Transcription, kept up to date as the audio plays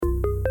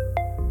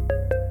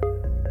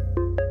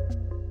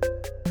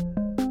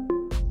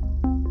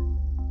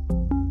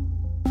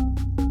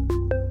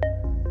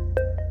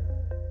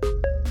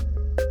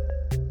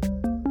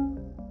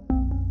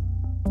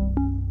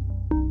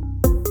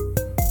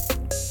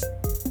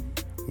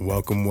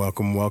Welcome,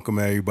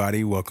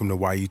 everybody. Welcome to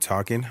Why You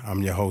Talkin.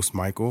 I'm your host,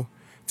 Michael.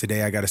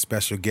 Today, I got a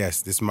special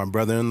guest. This is my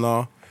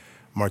brother-in-law,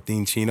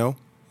 Martin Chino.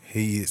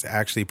 He is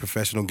actually a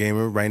professional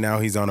gamer. Right now,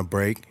 he's on a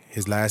break.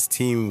 His last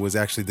team was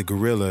actually the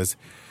Gorillas.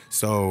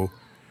 So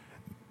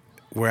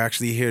we're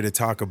actually here to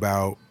talk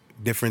about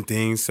different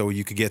things so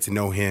you could get to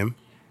know him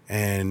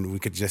and we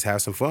could just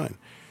have some fun.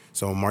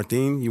 So,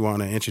 Martin, you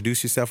want to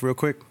introduce yourself real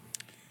quick?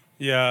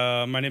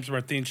 Yeah, my name's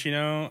Martin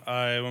Chino.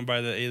 I went by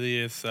the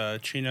alias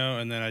Chino,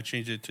 and then I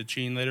changed it to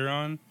Cheen later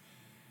on.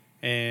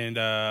 And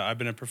I've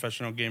been a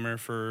professional gamer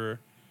for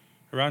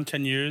around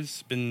 10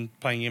 years. Been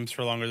playing games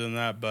for longer than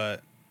that,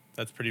 but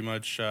that's pretty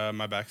much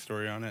my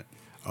backstory on it.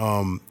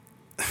 On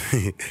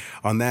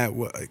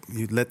that,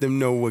 you let them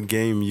know what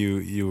game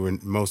you were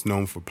most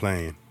known for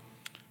playing.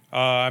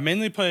 I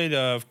mainly played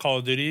Call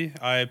of Duty.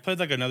 I played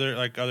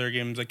other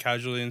games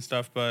casually and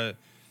stuff, but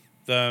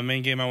the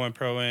main game I went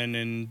pro in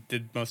and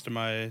did most of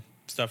my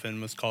stuff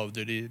in was Call of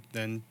Duty.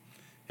 Then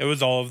it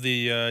was all of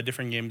the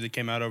different games that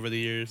came out over the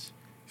years.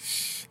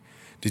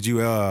 Did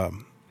you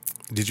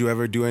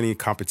ever do any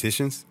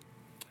competitions?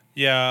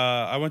 Yeah,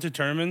 I went to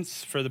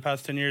tournaments for the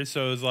past 10 years.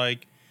 So it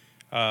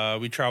was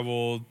we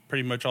traveled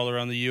pretty much all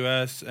around the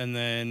U.S. and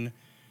then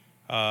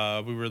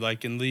we were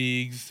in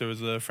leagues. There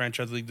was a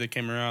franchise league that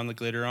came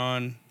around later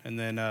on, and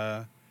then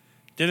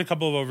did a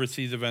couple of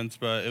overseas events,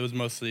 but it was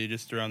mostly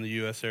just around the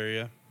U.S.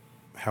 area.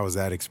 How was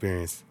that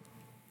experience?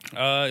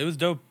 It was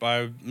dope.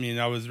 I mean,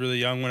 I was really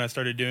young when I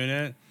started doing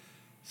it.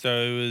 So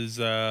it was,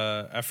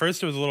 at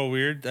first it was a little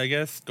weird, I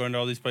guess, going to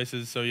all these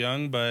places so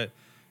young. But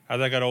as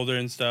I got older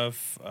and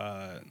stuff,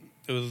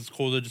 it was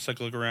cool to just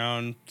look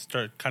around,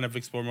 start kind of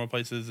explore more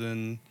places.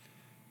 And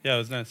yeah, it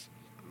was nice.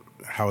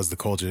 How was the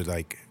culture?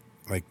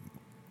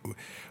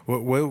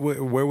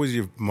 Where was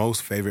your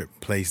most favorite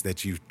place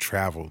that you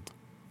traveled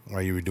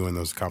while you were doing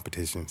those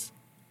competitions?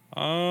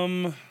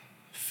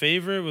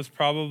 Favorite was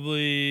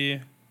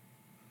probably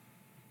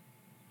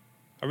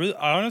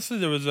honestly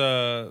there was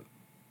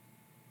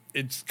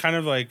it's kind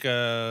of like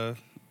a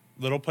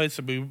little place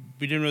that we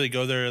didn't really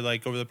go there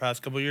over the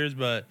past couple of years,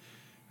 but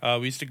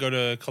we used to go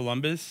to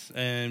Columbus,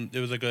 and it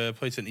was a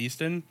place in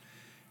Easton,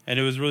 and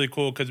it was really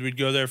cool because we'd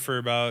go there for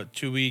about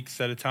 2 weeks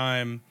at a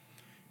time,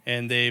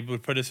 and they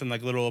would put us in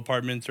little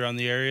apartments around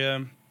the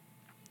area,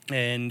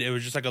 and it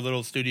was just a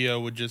little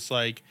studio with just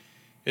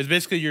it's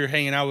basically you're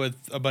hanging out with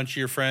a bunch of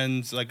your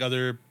friends,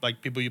 other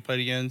people you played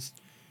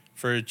against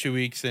for 2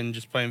 weeks and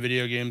just playing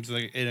video games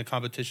in a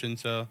competition.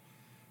 So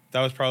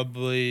that was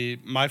probably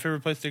my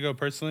favorite place to go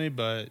personally,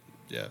 but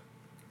yeah.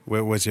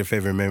 What's your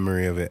favorite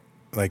memory of it?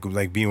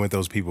 Like being with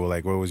those people,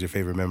 what was your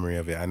favorite memory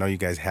of it? I know you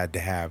guys had to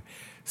have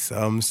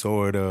some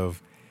sort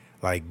of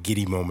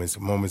giddy moments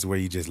where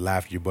you just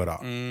laughed your butt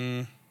off.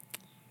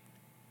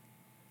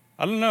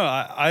 I don't know.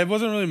 I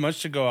wasn't really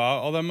much to go out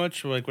all that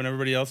much, when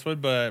everybody else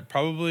would, but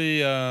probably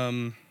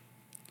it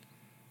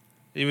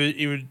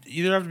would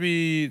either have to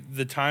be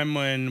the time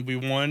when we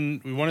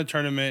won a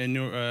tournament in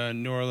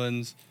New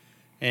Orleans,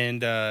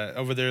 and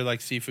over there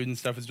seafood and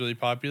stuff is really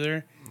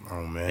popular.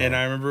 Oh man! And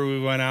I remember we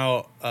went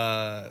out.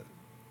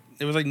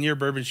 It was near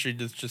Bourbon Street.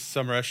 There's just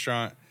some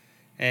restaurant,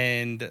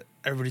 and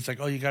everybody's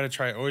 "Oh, you gotta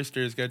try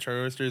oysters. Gotta try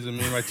oysters." And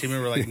me and my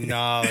teammate were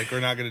 "Nah, we're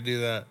not gonna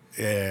do that."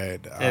 Yeah.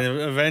 And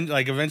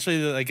eventually,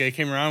 it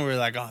came around. We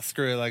were "Oh,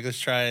 screw it. Let's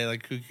try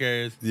it. Who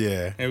cares?"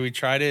 Yeah. And we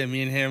tried it, and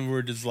me and him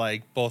were just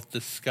both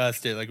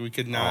disgusted. We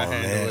could not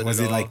handle it. Was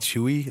it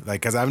chewy?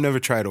 Because I've never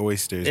tried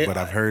oysters, but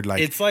I've heard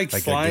it's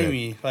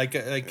slimy.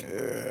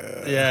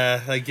 Yeah.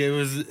 It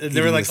was.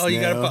 They were "Oh,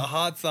 you gotta put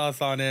hot sauce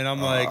on it." And I'm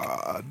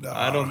no.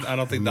 I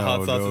don't think the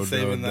hot sauce is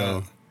saving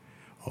that.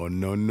 Oh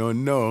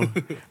no!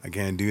 I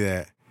can't do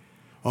that.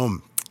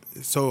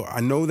 So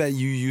I know that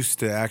you used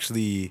to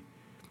actually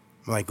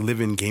live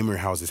in gamer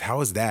houses.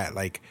 How is that?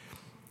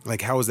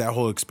 How is that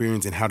whole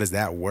experience, and how does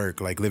that work?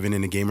 Living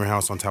in a gamer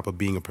house on top of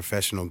being a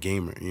professional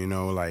gamer.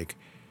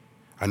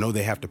 I know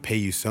they have to pay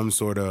you some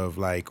sort of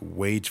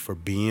wage for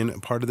being a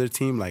part of their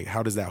team.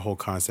 How does that whole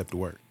concept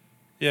work?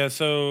 Yeah.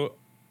 So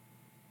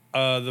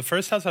the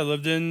first house I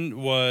lived in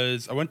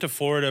I went to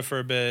Florida for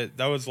a bit.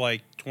 That was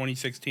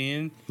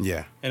 2016.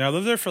 Yeah. And I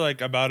lived there for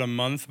about a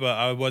month, but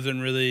I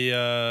wasn't really,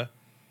 I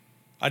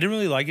didn't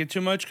really like it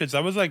too much because I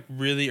was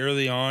really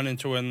early on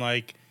into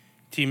when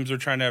teams were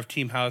trying to have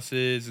team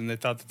houses, and they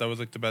thought that was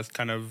the best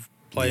kind of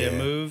play and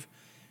move.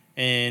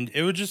 And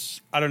it was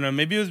just, I don't know,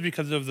 maybe it was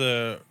because of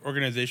the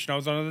organization I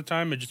was on at the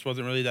time. It just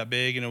wasn't really that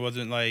big, and it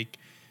wasn't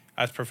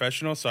as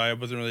professional, so I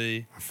wasn't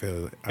really.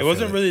 It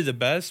wasn't really the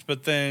best.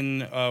 But then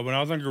when I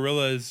was on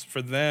Gorillas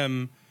for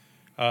them,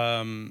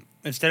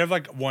 instead of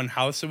one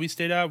house that we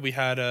stayed at, we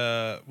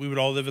would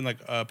all live in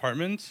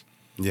apartments.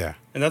 Yeah,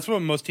 and that's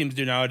what most teams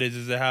do nowadays.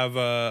 Is they have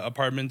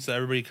apartments that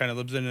everybody kind of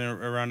lives in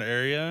and around the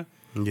area.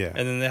 Yeah,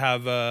 and then they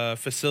have a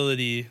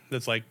facility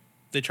that's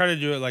they try to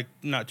do it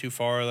not too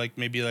far,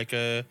 maybe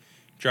a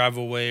drive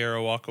away or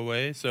a walk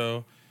away.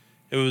 So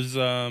it was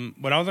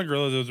when I was on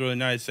Gorillas, it was really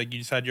nice. You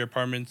just had your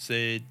apartments.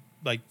 They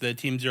the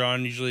teams you're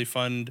on usually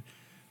fund.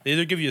 They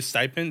either give you a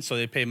stipend, so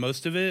they pay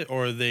most of it,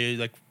 or they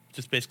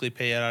just basically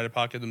pay it out of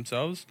pocket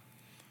themselves.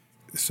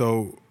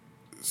 So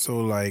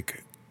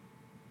like,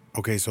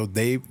 okay, so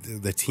the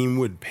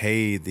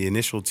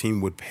initial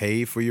team would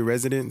pay for your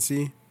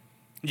residency?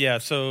 Yeah,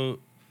 so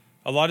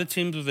a lot of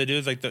teams, what they do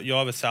is like you'll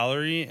have a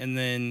salary, and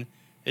then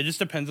it just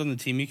depends on the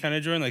team you kind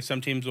of join. Like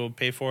some teams will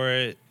pay for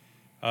it.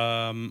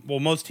 Well,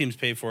 most teams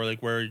pay for it,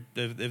 like where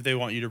if they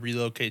want you to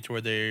relocate to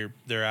where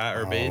they're at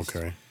or based.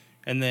 Okay.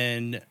 And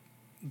then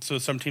so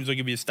some teams will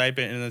give you a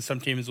stipend, and then some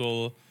teams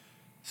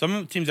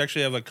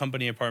actually have like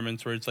company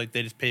apartments where it's like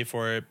they just pay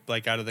for it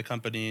like out of the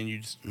company, and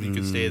you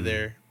can stay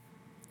there.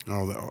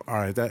 Oh, all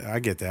right. I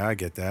get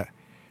that.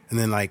 And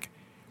then like,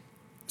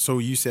 so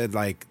you said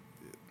like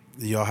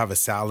you'll have a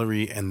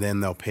salary and then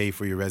they'll pay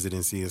for your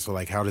residency. So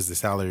like, how does the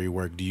salary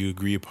work? Do you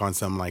agree upon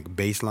some like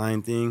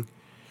baseline thing,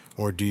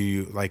 or do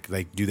you like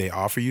do they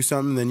offer you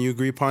something then you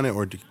agree upon it,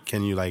 or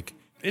can you like?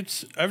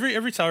 It's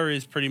every salary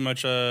is pretty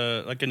much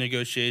like a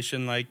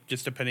negotiation, like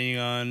just depending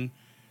on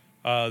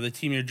the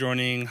team you're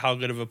joining, how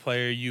good of a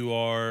player you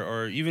are,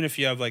 or even if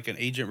you have like an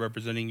agent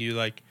representing you,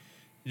 like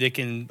they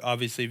can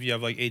obviously, if you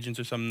have like agents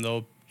or something,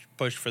 they'll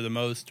push for the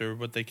most or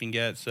what they can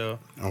get. So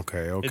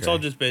Okay. it's all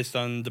just based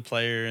on the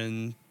player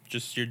and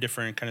just your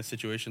different kind of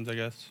situations, I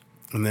guess.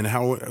 And then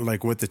how,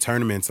 like with the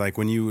tournaments, like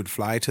when you would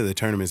fly to the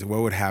tournaments,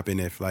 what would happen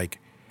if like,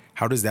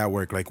 how does that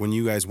work? Like when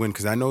you guys win,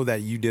 because I know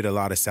that you did a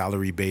lot of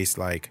salary based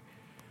like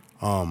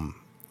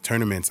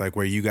tournaments, like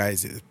where you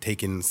guys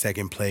taking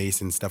second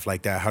place and stuff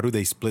like that. How do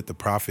they split the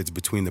profits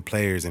between the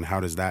players, and how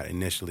does that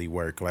initially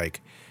work?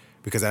 Like,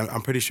 because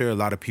I'm pretty sure a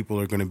lot of people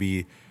are going to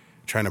be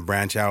trying to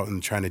branch out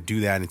and trying to do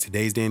that in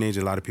today's day and age.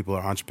 A lot of people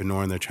are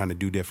entrepreneur and they're trying to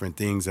do different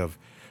things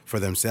for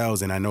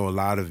themselves. And I know a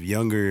lot of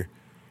younger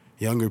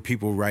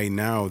people right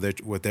now,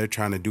 what they're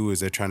trying to do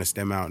is they're trying to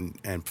stem out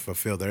and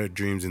fulfill their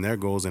dreams and their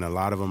goals. And a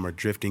lot of them are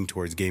drifting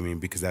towards gaming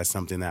because that's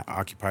something that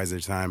occupies their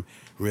time,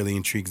 really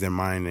intrigues their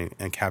mind,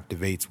 and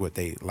captivates what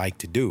they like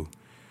to do.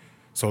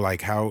 So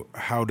like how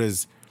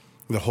does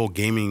the whole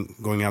gaming,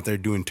 going out there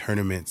doing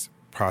tournaments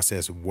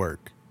process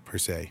work per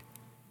se?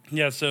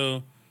 Yeah,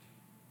 so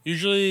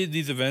usually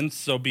these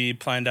events, they'll be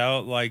planned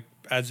out like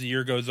as the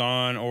year goes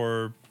on,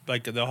 or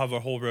like they'll have a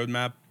whole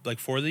roadmap like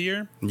for the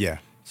year. Yeah.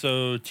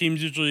 So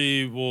teams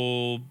usually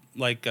will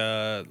like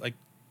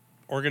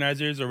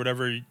organizers or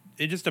whatever.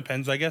 It just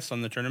depends, I guess,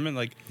 on the tournament.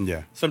 Like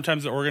Yeah.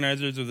 sometimes the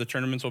organizers of the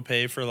tournaments will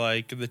pay for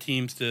like the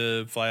teams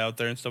to fly out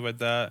there and stuff like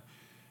that.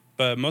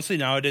 But mostly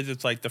nowadays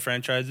it's like the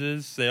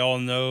franchises. They all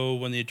know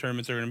when the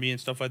tournaments are going to be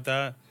and stuff like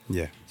that.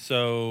 Yeah.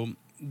 So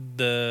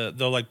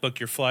they'll like book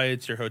your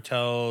flights, your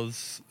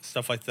hotels,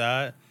 stuff like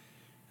that.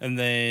 And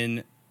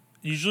then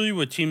usually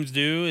what teams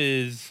do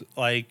is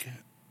like,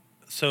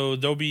 so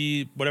there'll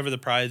be whatever the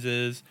prize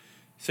is.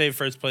 Say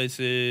first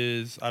place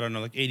is, I don't know,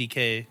 like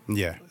 $80K.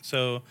 Yeah.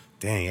 So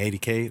dang,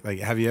 $80K. Like,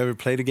 have you ever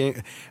played a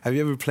game? Have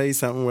you ever played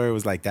something where it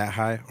was like that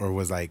high, or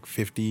was like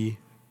 50?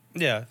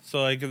 yeah,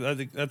 so like I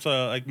think that's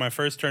like my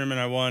first tournament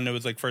I won. It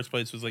was like first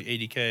place was like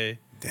 $80K.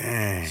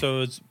 Dang.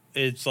 So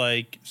it's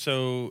like,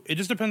 so it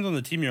just depends on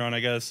the team you're on, I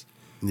guess.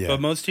 Yeah.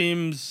 But most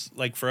teams,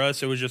 like for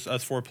us, it was just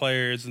us 4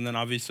 players, and then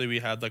obviously we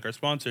had like our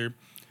sponsor.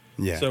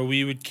 Yeah. So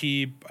we would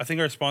keep. I think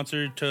our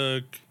sponsor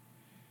took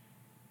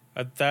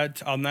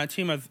on that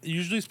team.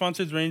 Usually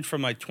sponsors range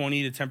from like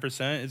 20 to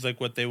 10% is like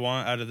what they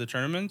want out of the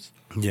tournaments.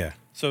 Yeah.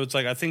 So it's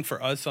like, I think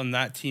for us on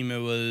that team, it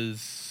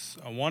was,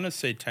 I want to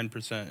say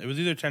 10%. It was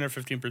either 10 or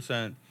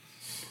 15%.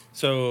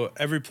 So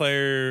every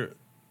player,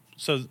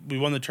 so we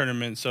won the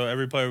tournament. So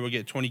every player would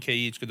get 20K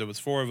each because there was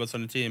 4 of us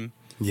on the team.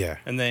 Yeah.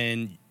 And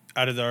then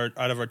out of our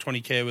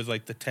 20K was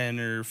like the 10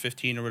 or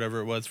 15 or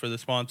whatever it was for the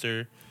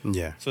sponsor.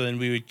 Yeah. So then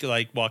we would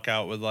like walk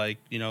out with like,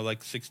 you know,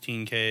 like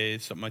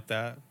 16K, something like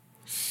that.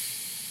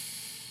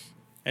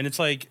 And it's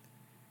like,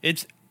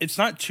 it's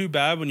not too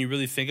bad when you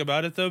really think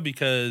about it though,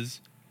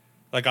 because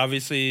like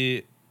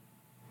obviously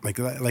like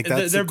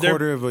that's a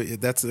quarter of a,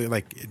 that's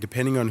like,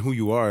 depending on who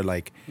you are,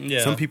 like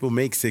some people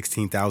make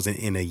 16,000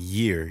 in a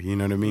year, you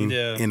know what I mean?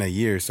 Yeah. In a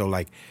year. So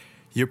like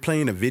you're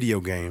playing a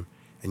video game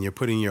and you're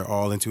putting your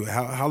all into it.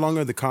 How long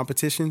are the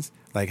competitions?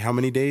 Like how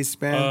many days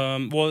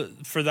span? Well,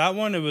 for that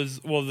one, it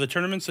was, well, the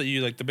tournaments that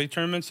you like, the big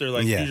tournaments, they're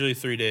like usually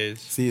 3 days.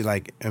 See,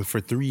 like, and for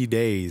 3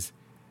 days,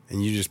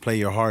 and you just play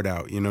your heart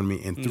out, you know what I mean?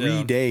 In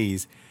 3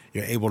 days,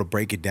 you're able to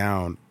break it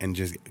down and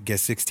just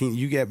get 16.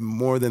 You get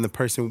more than the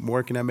person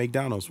working at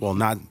McDonald's. Well,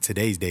 not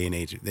today's day and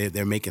age.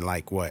 They're making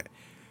like what,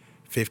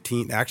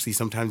 15? Actually,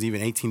 sometimes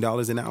even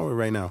 $18 an hour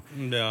right now.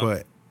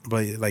 Yeah.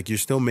 But like you're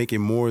still making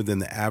more than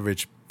the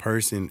average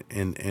person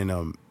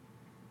in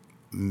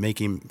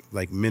making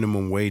like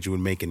minimum wage would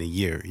make in a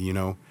year, you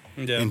know,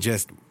 in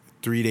just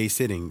 3 day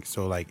sitting.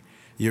 So like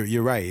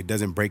you're right. It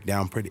doesn't break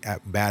down pretty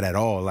bad at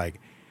all. Like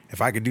if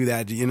I could do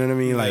that, you know what I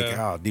mean? Like,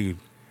 oh, dude.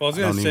 Well, I was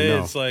gonna say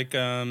it's like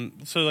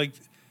so like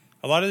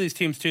a lot of these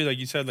teams too, like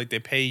you said, like they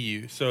pay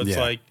you. So it's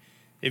like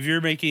if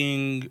you're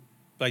making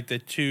like the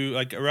two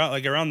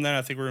around then,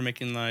 I think we were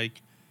making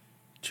like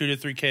 2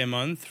 to 3K a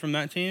month from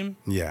that team.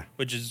 Yeah,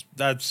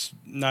 that's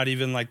not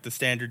even like the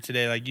standard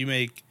today. Like you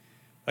make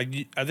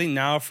like I think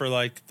now for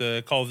like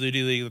the Call of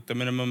Duty League, like the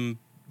minimum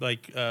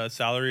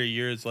salary a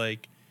year is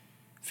like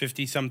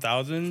 50-some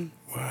thousand.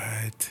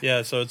 What?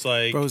 Yeah, so it's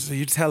like, Bro, so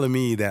you're telling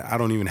me that I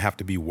don't even have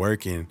to be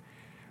working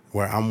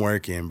where I'm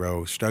working,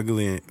 bro,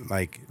 struggling,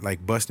 like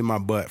busting my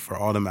butt for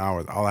all them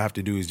hours. All I have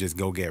to do is just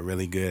go get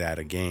really good at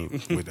a game,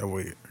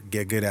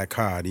 get good at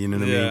COD. You know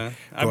what I mean?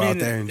 Go out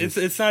there and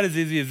it's not as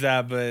easy as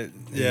that, but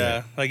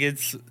yeah. Like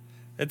it's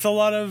a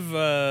lot of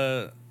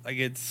I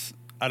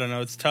don't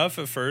know. It's tough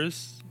at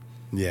first.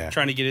 Yeah.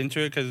 Trying to get into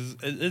it because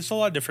it's a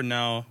lot different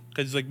now.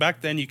 Because like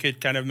back then, you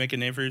could kind of make a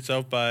name for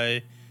yourself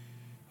by,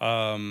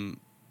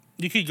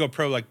 you could go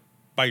pro like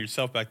by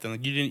yourself back then.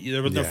 Like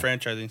there was no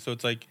franchising, so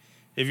it's like,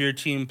 if your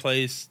team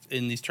placed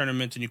in these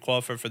tournaments and you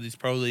qualify for these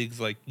pro leagues,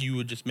 like you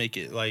would just make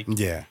it, like,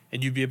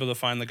 and you'd be able to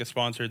find like a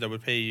sponsor that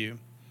would pay you.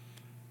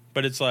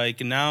 But it's like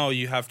now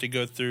you have to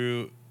go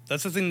through.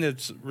 That's the thing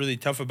that's really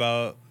tough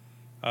about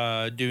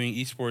doing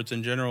esports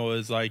in general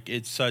is like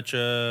it's such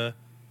a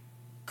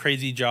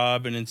crazy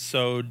job and it's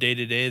so day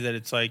to day that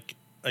it's like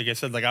I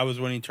said, like I was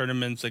winning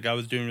tournaments, like I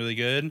was doing really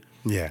good.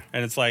 Yeah,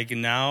 and it's like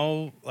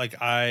now,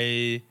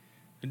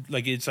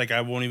 it's like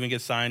I won't even get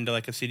signed to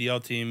like a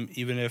CDL team,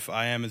 even if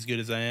I am as good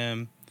as I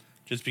am,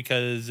 just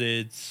because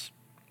it's,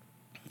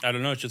 I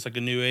don't know, it's just like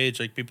a new age.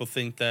 Like people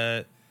think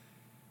that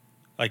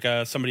like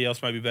somebody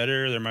else might be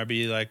better. There might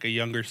be like a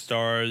younger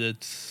star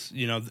that's,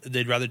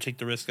 they'd rather take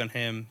the risk on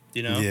him,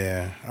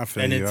 Yeah, I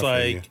feel and you. it's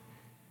like,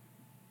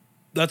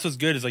 that's what's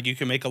good is like you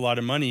can make a lot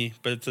of money,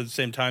 but at the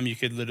same time you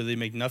could literally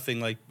make nothing.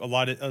 Like a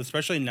lot of,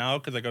 especially now,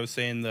 because like I was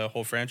saying, the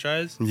whole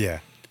franchise. Yeah.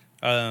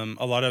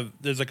 A lot of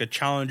there's like a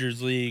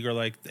challengers league or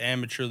like the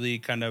amateur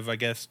league kind of, I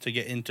guess, to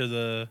get into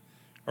to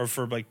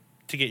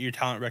get your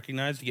talent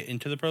recognized to get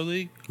into the pro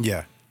league.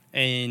 Yeah.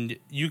 And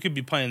you could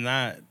be playing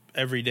that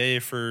every day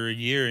for a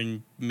year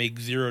and make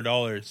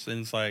 $0. And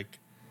it's like,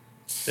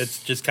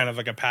 it's just kind of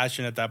like a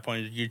passion at that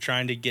point. You're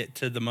trying to get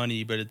to the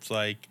money, but it's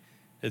like,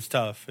 it's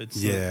tough.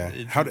 It's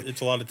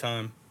a lot of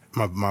time.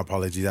 My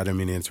apologies. I didn't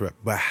mean to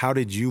interrupt. But how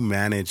did you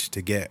manage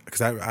to get,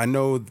 because I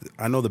know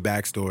the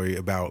backstory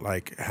about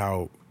like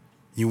how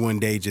you one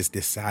day just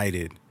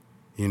decided,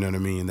 you know what I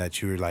mean,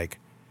 that you were like,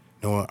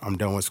 no, I'm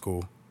done with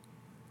school.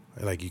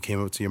 Like you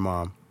came up to your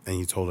mom and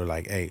you told her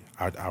like, hey,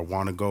 I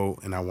want to go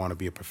and I want to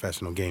be a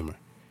professional gamer.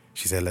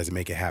 She said, let's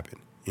make it happen.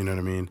 You know what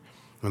I mean?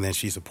 And then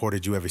she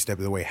supported you every step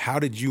of the way. How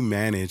did you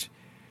manage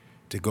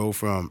to go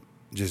from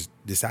just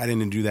deciding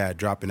to do that,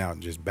 dropping out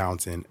and just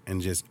bouncing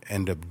and just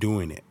end up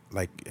doing it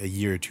like a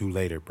year or two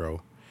later,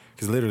 bro?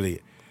 Because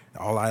literally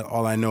all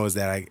I know is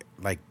that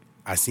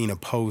I seen a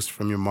post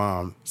from your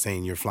mom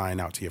saying you're flying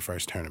out to your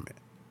first tournament.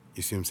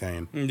 You see what I'm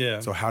saying? Yeah.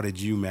 So how did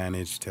you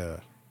manage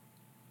to?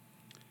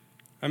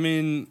 I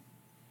mean,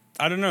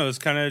 I don't know. It's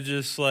kind of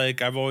just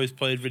like I've always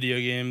played video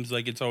games.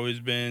 Like it's always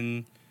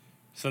been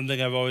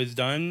something I've always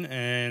done.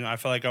 And I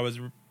felt like I was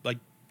like,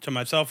 to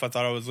myself, I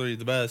thought I was literally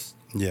the best.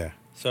 Yeah.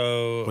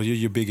 So. Well, you're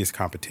your biggest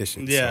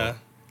competition. Yeah. So.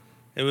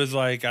 It was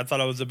like, I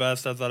thought I was the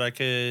best. I thought I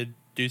could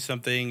do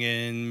something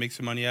and make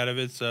some money out of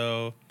it.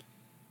 So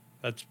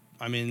that's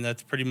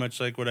pretty much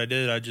like what I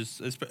did.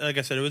 Like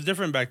I said, it was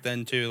different back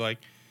then too. Like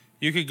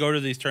you could go to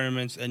these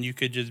tournaments and you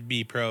could just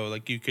be pro.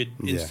 Like you could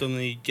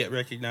instantly get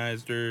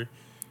recognized or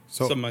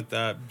something like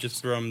that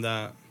just from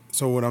that.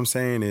 So what I'm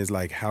saying is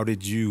like, how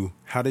did you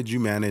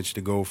manage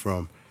to go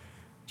from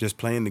just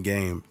playing the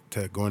game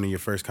to going to your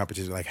first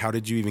competition? Like, how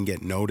did you even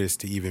get noticed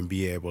to even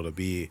be able to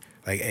be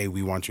like, hey,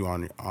 we want you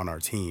on our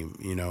team,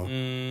 you know?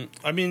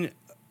 I mean,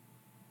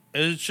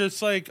 it's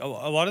just like a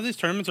lot of these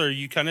tournaments are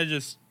you kind of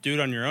just do it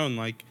on your own.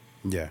 Like,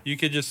 yeah, you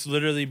could just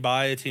literally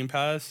buy a team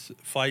pass,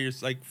 fly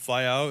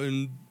out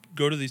and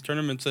go to these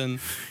tournaments.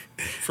 And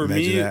for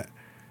me, that.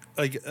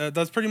 Like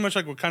that's pretty much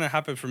like what kind of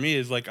happened for me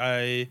is like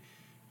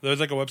there's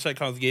like a website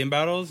called Game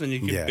Battles, and you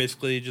can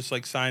basically just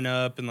like sign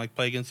up and like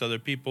play against other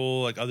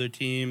people, like other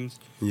teams.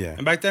 Yeah.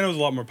 And back then it was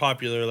a lot more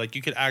popular. Like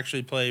you could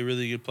actually play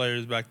really good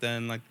players back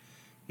then. Like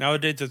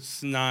nowadays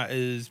it's not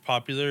as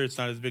popular. It's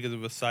not as big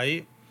of a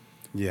site.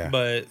 Yeah.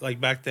 But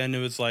like back then it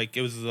was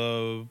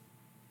the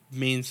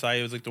main site.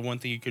 It was like the one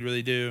thing you could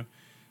really do.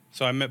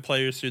 So I met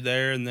players through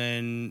there, and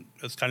then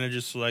it's kind of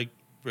just like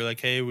we're like,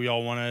 hey, we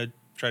all want to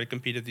try to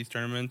compete at these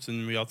tournaments,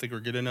 and we all think we're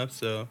good enough.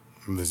 So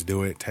let's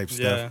do it type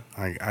stuff.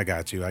 I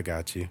got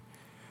you.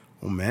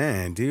 Well,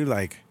 man, dude,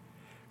 like,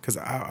 because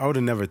I would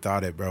have never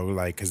thought it, bro.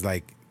 Like, because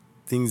like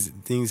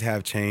things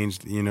have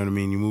changed. You know what I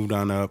mean? You moved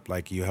on up.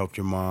 Like you helped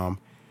your mom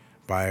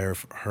buy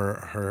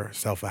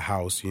herself a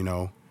house. You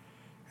know.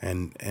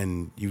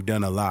 And you've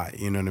done a lot,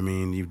 you know what I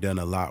mean? You've done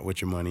a lot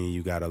with your money.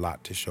 You got a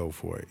lot to show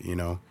for it, you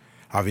know?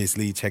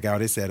 Obviously, check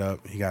out his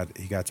setup. He got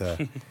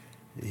the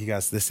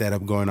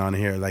setup going on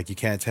here. Like, you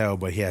can't tell,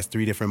 but he has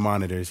 3 different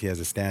monitors. He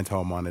has a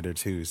stand-tall monitor,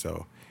 too.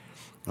 So,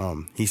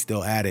 he's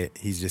still at it.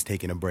 He's just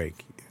taking a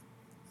break.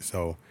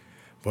 So,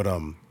 but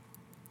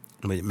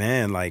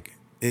man, like,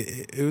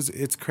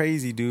 it's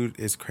crazy, dude.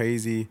 It's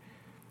crazy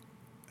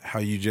how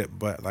you just,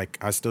 but, like,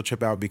 I still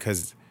trip out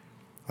because...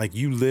 Like,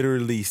 you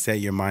literally set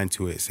your mind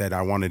to it, said,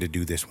 I wanted to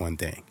do this one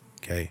thing,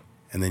 okay?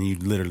 And then you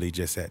literally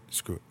just said,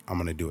 screw it, I'm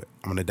going to do it.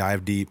 I'm going to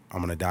dive deep. I'm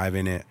going to dive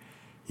in it.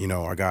 You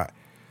know, I got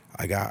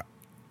I got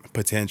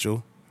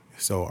potential,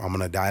 so I'm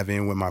gonna dive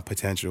in with my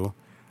potential.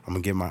 I'm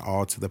gonna give my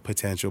all to the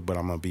potential, but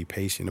I'm gonna be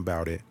patient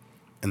about it,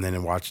 and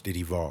then watch it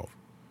evolve.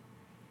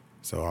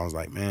 So I was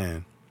like,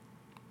 man.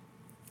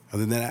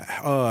 Other than that,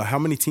 how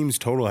many teams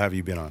total have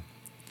you been on?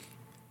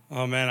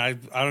 Oh man,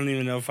 I don't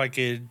even know if I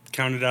could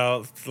count it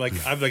out. Like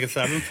I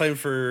said, I played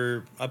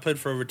for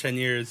over 10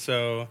 years,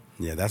 so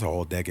Yeah, that's a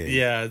whole decade.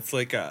 yeah, it's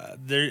like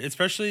there,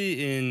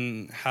 especially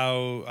in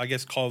how I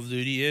guess Call of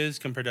Duty is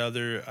compared to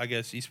other I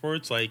guess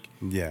esports. Like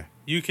Yeah,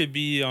 you could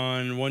be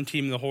on one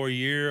team the whole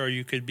year, or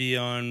you could be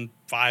on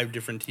 5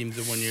 different teams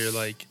in 1 year.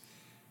 Like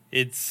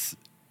it's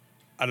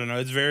I don't know,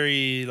 it's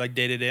very like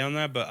day to day on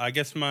that. But I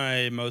guess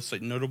my most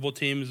like notable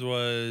teams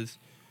was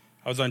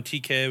I was on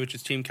TK, which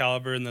is Team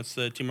Caliber, and that's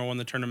the team I won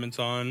the tournaments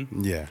on.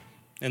 yeah,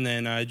 And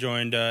then I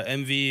joined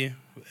MV,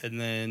 and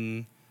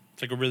then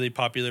it's like a really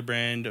popular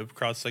brand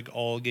across like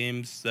all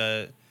games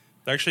that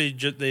actually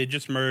they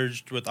just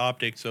merged with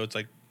Optic, so it's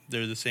like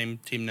they're the same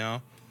team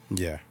now.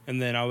 yeah,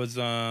 And then I was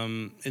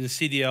in the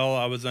CDL,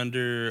 I was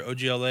under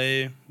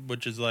OGLA,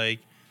 which is like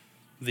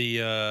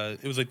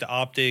it was like the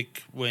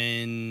Optic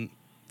when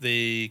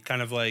they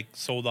kind of like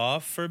sold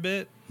off for a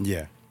bit.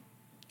 yeah.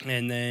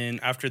 And then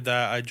after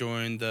that, I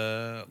joined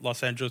the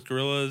Los Angeles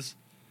Guerrillas.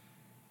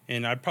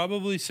 And I'd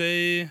probably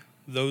say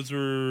those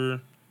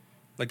were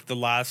like the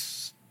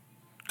last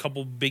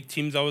couple big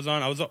teams I was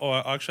on. I was on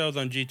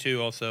G2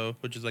 also,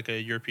 which is like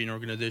a European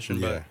organization.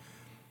 Yeah. But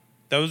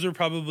those are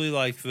probably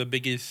like the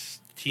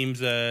biggest teams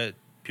that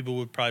people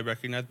would probably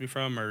recognize me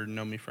from or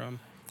know me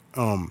from.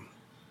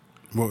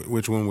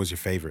 Which one was your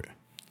favorite?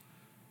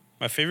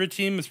 My favorite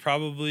team is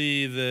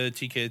probably the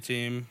TK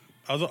team.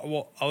 I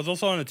was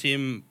also on a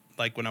team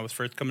like when I was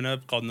first coming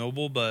up called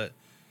Noble, but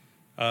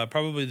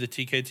probably the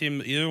TK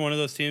team. Either one of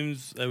those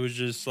teams, it was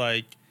just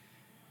like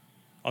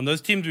on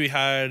those teams we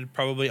had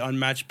probably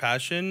unmatched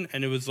passion,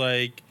 and it was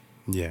like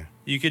Yeah,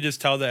 you could just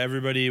tell that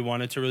everybody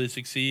wanted to really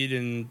succeed,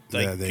 and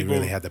like yeah, they people,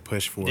 really had to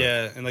push for it.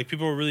 yeah, and like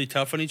people were really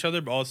tough on each other,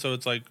 but also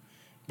it's like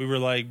we were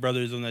like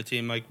brothers on that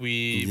team. Like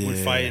we would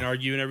fight and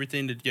argue and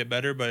everything to get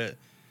better, but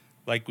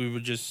like we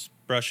would just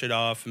brush it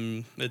off,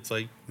 and it's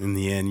like In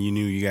the end, you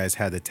knew you guys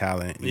had the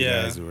talent. And Yeah.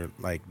 You guys were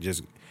like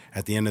just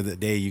at the end of the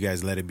day, you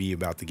guys let it be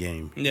about the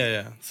game.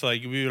 yeah. So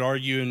like we would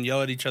argue and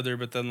yell at each other,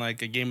 but then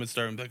like a game would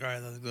start and be like, all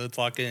right, let's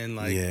lock in.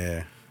 Like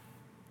Yeah.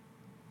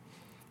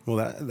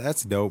 Well,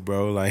 that's dope,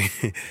 bro. Like,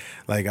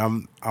 like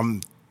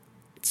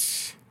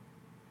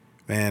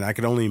man, I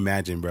could only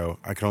imagine, bro.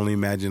 I could only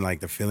imagine like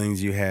the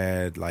feelings you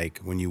had, like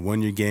when you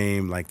won your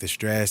game, like the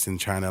stress and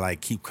trying to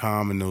like keep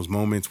calm in those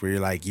moments where you're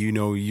like, you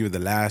know, you're the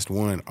last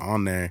one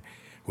on there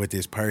with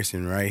this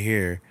person right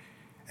here,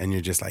 and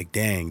you're just like,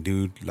 dang,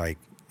 dude, like,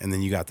 and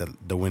then you got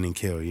the winning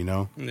kill, you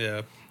know?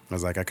 yeah. I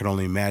was like, I could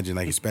only imagine,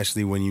 like,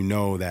 especially when you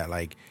know that,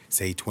 like,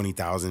 say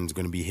 20,000 is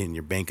going to be hitting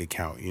your bank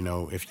account, you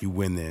know, if you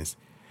win this.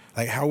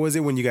 Like, how was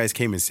it when you guys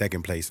came in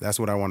second place? That's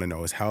what I want to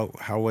know is how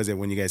was it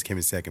when you guys came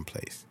in second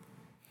place?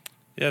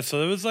 Yeah, so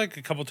there was like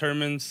a couple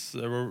tournaments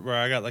where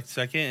I got like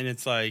second, and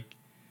it's like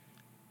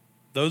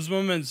those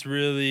moments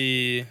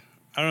really,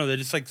 I don't know, they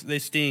just like they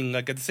sting.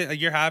 Like at the same, like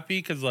you're happy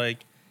because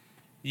like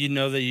you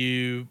know that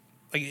you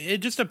like it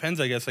just depends,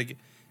 I guess. Like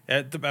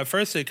at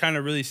first it kind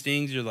of really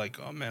stings. You're like,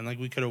 oh man, like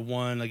we could have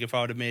won. Like if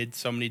I would have made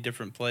so many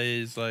different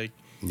plays, like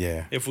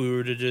Yeah, if we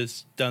were to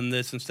just done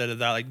this instead of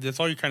that, like that's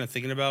all you're kind of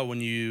thinking about when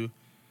you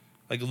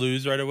like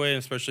lose right away, and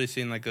especially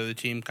seeing like the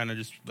team kind of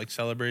just like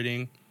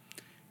celebrating.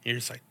 You're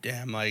just like,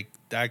 damn, like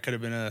that could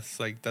have been us.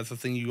 Like that's the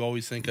thing you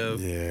always think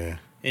of. yeah,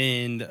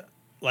 And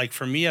like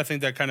for me, I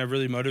think that kind of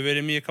really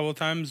motivated me a couple of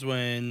times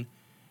when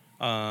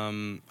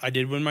I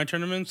did win my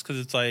tournaments, because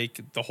it's like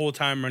the whole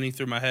time running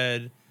through my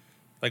head,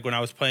 like when I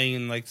was playing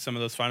in like some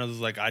of those finals, it was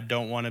like I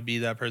don't want to be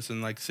that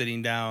person like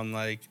sitting down.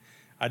 Like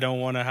I don't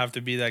want to have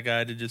to be that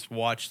guy to just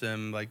watch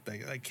them. Like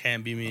that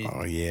can't be me.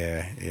 oh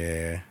yeah,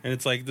 yeah, And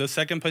it's like the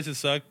second places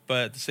suck,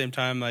 but at the same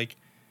time, like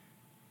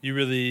you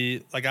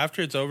really like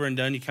after it's over and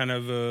done, you kind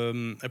of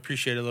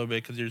appreciate it a little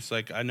bit because you're just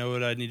like, I know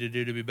what I need to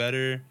do to be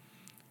better,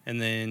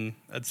 and then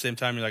at the same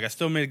time, you're like, I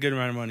still made a good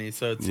amount of money,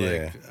 so it's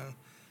like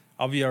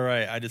I'll be all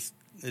right.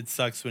 It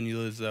sucks when you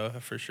lose though,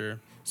 for sure.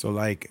 So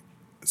like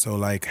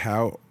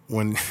how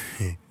when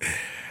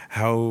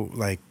how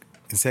like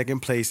in second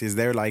place is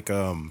there like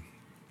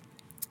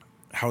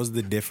how's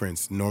the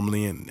difference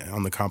normally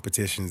on the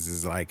competitions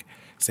is like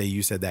say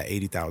you said that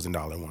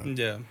 $80,000 one.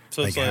 Yeah.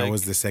 So Like it's like how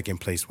was the second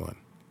place one?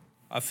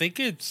 I think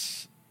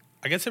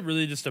I guess it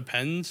really just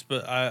depends,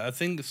 but I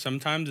think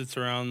sometimes it's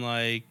around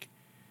like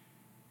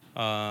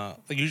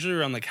usually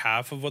around like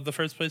half of what the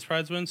first place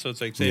prize wins. So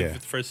it's like say if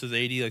the first is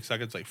 80, like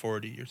second's like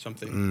 40 or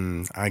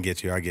something. I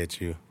get you.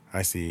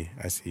 I see.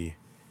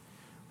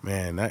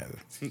 Man,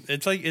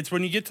 It's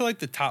when you get to like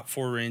the top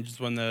 4 range is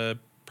when the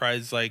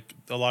prize, like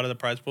a lot of the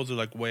prize pools are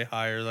like way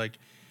higher. Like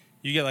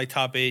you get like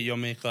top 8, you'll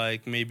make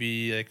like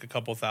maybe like a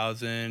couple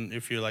thousand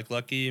if you're like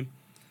lucky,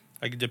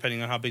 like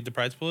depending on how big the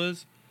prize pool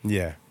is.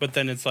 yeah. But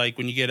then it's like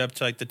when you get up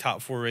to like the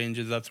top 4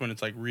 ranges, that's when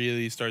it's like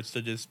really starts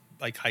to just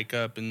like hike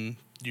up and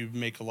you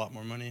make a lot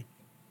more money.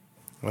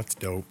 That's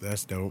dope.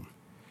 That's dope.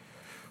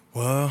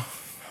 Well,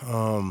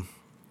 um,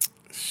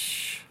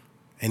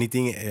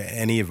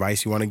 any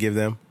advice you want to give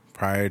them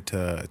prior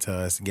to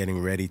us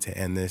getting ready to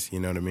end this? You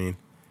know what I mean?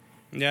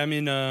 Yeah, I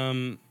mean,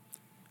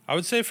 I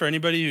would say for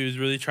anybody who's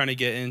really trying to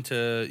get into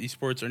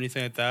esports or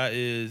anything like that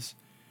is,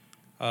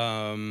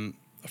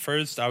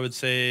 first I would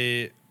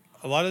say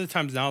a lot of the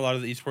times now a lot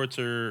of the esports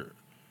are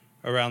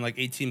around like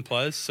 18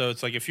 plus. So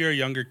it's like if you're a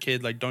younger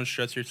kid, like don't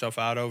stress yourself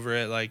out over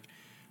it. Like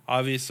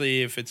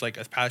obviously if it's like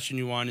a passion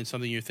you want and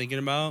something you're thinking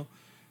about,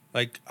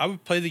 like I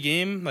would play the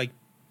game, like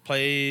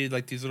play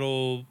like these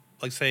little,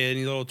 like say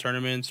any little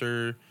tournaments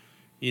or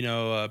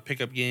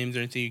pickup games or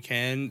anything you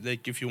can.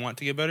 Like if you want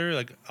to get better,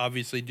 like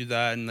obviously do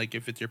that, and like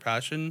if it's your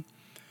passion,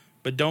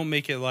 but don't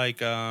make it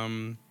like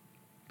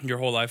your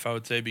whole life. I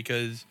would say,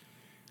 because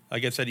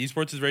like I said,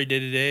 esports is very day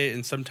to day,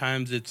 and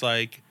sometimes it's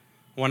like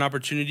one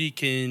opportunity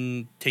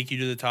can take you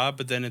to the top,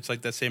 but then it's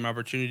like that same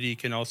opportunity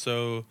can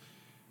also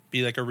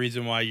be like a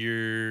reason why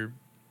you're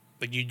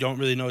like you don't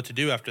really know what to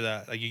do after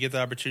that. Like you get the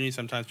opportunity,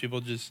 sometimes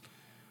people just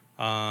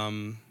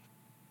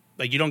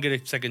like you don't get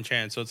a second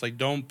chance. So it's like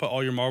don't put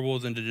all your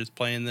marbles into just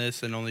playing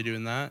this and only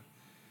doing that.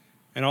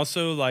 And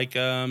also like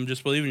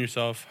just believe in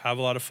yourself, have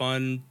a lot of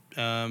fun,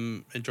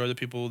 enjoy the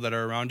people that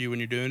are around you when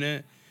you're doing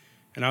it.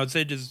 And I would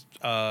say just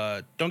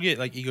don't get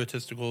like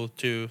egotistical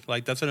too.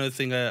 Like that's another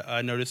thing that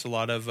I notice a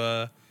lot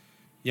of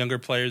younger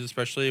players,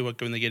 especially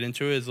when they get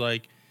into it, is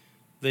like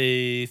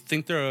they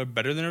think they're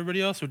better than everybody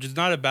else, which is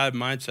not a bad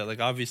mindset. Like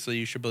obviously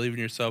you should believe in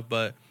yourself,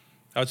 but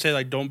I would say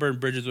like don't burn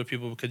bridges with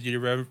people, because you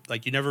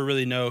never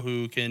really know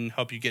who can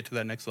help you get to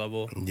that next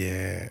level.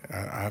 Yeah,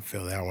 I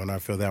feel that one. I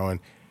feel that one.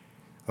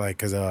 Like,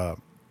 cause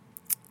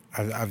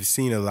I've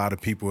seen a lot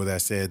of people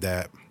that said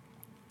that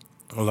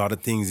a lot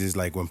of things is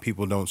like when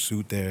people don't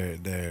suit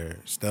their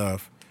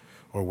stuff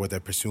or what they're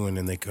pursuing,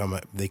 and they come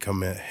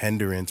a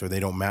hindrance, or they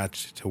don't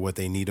match to what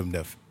they need them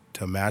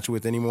to match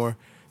with anymore.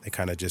 They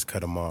kind of just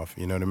cut them off.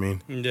 You know what I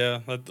mean?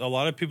 Yeah, a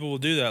lot of people will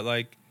do that.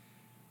 Like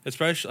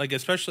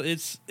especially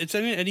it's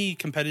any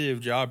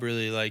competitive job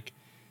really. Like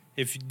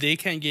if they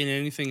can't gain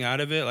anything out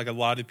of it, like a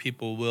lot of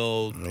people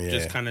will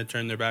just kind of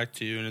turn their back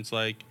to you, and it's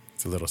like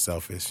it's a little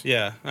selfish.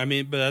 Yeah, I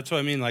mean, but that's what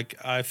I mean. Like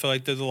I feel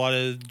like there's a lot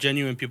of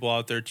genuine people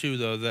out there too,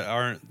 though, that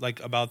aren't like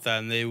about that,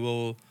 and they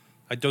will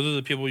like those are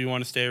the people you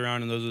want to stay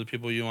around, and those are the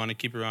people you want to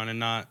keep around, and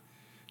not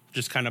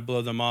just kind of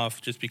blow them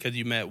off just because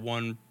you met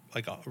one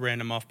like a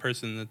random off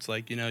person. That's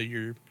like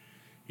you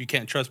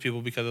can't trust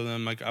people because of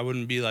them. Like I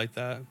wouldn't be like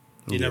that.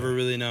 You never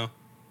really know.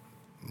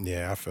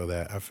 Yeah, I feel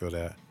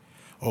that.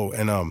 Oh,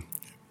 and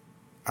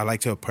I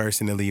like to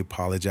personally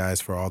apologize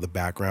for all the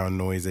background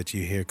noise that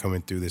you hear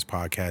coming through this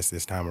podcast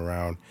this time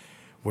around.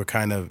 We're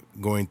kind of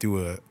going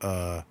through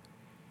a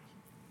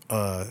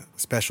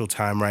special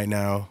time right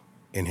now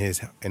in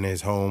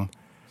his home.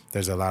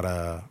 There's a lot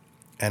of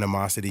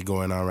animosity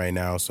going on right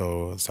now,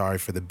 so sorry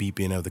for the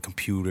beeping of the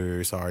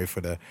computer. Sorry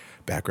for the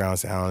background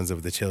sounds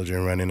of the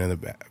children running in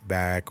the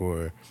back,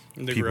 or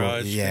the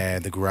garage. Yeah,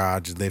 the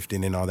garage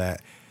lifting and all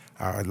that.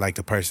 I'd like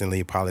to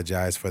personally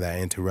apologize for that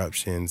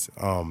interruptions.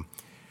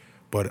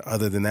 But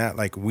other than that,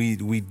 like we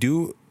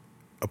do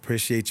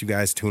appreciate you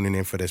guys tuning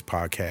in for this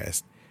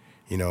podcast.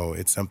 You know,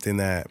 it's something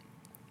that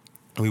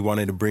we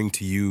wanted to bring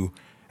to you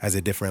as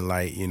a different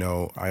light. You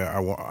know,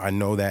 I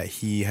know that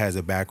he has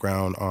a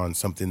background on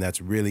something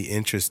that's really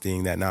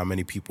interesting that not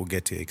many people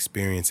get to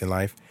experience in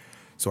life.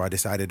 So I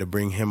decided to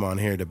bring him on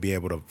here to be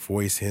able to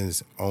voice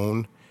his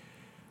own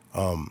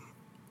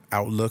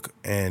outlook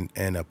and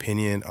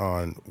opinion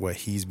on what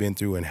he's been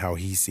through and how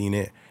he's seen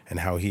it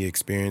and how he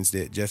experienced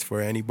it, just for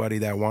anybody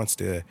that wants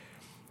to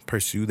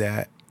pursue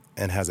that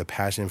and has a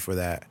passion for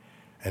that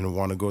and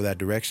want to go that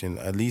direction.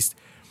 At least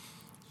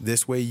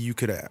this way you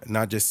could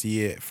not just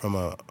see it from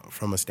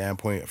a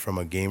standpoint, from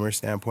a gamer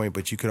standpoint,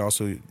 but you could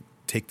also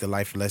take the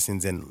life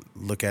lessons and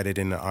look at it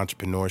in the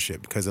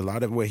entrepreneurship, because a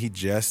lot of what he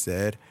just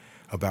said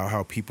about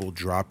how people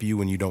drop you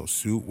when you don't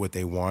suit what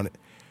they want,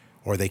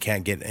 or they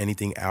can't get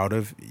anything out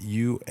of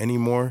you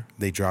anymore.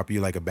 They drop you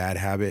like a bad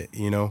habit,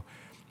 you know.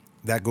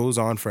 That goes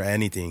on for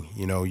anything,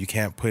 you know. You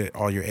can't put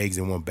all your eggs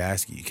in one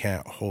basket. You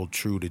can't hold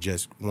true to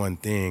just one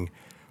thing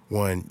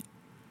when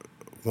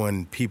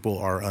people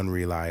are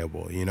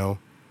unreliable, you know.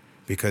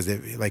 Because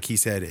like he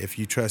said, if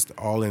you trust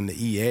all in the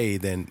EA,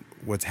 then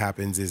what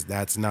happens is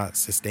that's not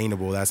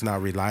sustainable. That's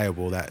not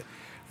reliable.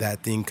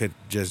 That thing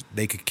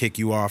they could kick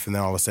you off, and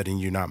then all of a sudden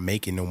you're not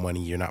making no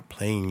money. You're not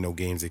playing no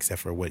games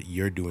except for what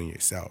you're doing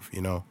yourself,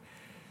 you know?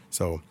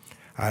 So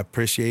I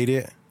appreciate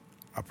it.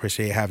 I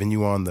appreciate having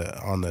you on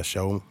the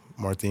show,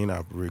 Martin.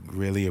 I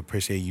really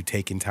appreciate you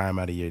taking time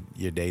out of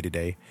your day to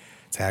day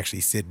to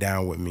actually sit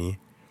down with me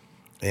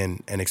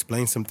and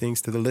explain some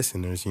things to the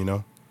listeners, you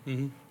know?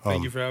 Mm-hmm.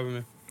 Thank you for having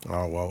me.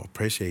 Oh, well,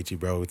 appreciate you,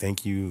 bro.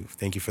 Thank you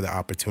for the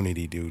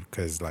opportunity, dude,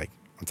 because, like,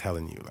 I'm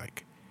telling you,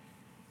 like,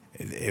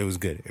 it was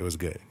good. It was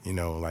good. You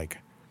know, like,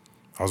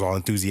 I was all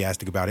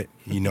enthusiastic about it.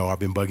 You know, I've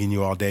been bugging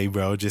you all day,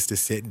 bro, just to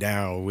sit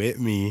down with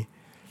me.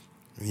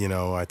 You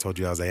know, I told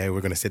you, I was like, hey, we're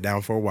going to sit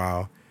down for a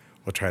while.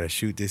 We'll try to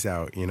shoot this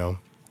out, you know.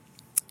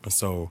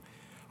 So,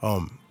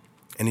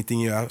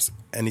 Anything else?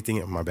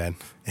 My bad.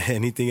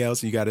 Anything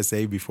else you got to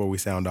say before we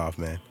sound off,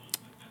 man?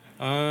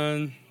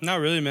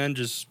 Not really, man.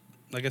 Just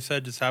like I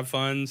said, just have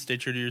fun, stay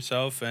true to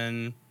yourself,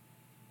 and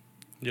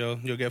you'll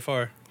get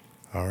far.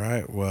 All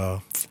right.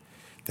 Well,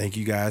 thank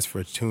you guys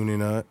for tuning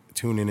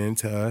in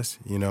to us,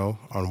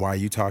 on Why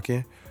You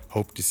Talking.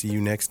 Hope to see you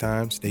next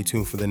time. Stay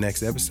tuned for the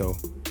next episode.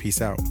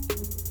 Peace out.